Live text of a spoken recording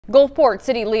Gulfport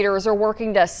city leaders are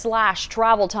working to slash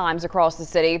travel times across the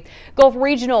city. Gulf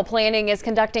Regional Planning is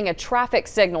conducting a traffic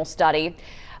signal study.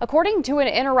 According to an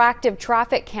interactive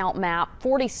traffic count map,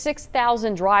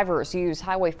 46,000 drivers use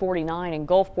Highway 49 in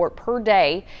Gulfport per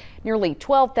day. Nearly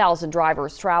 12,000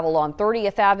 drivers travel on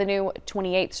 30th Avenue,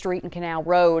 28th Street and Canal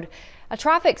Road. A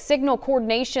traffic signal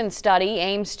coordination study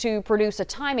aims to produce a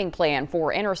timing plan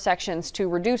for intersections to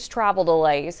reduce travel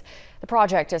delays. The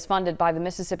project is funded by the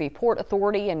Mississippi Port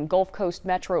Authority and Gulf Coast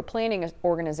Metro Planning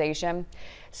Organization.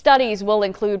 Studies will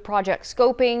include project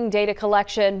scoping, data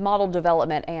collection, model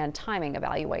development, and timing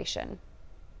evaluation.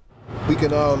 We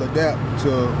can all adapt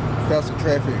to faster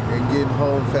traffic and getting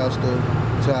home faster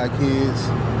to our kids,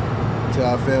 to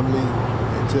our family,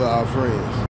 and to our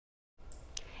friends.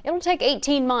 It'll take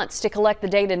 18 months to collect the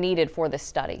data needed for this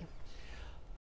study.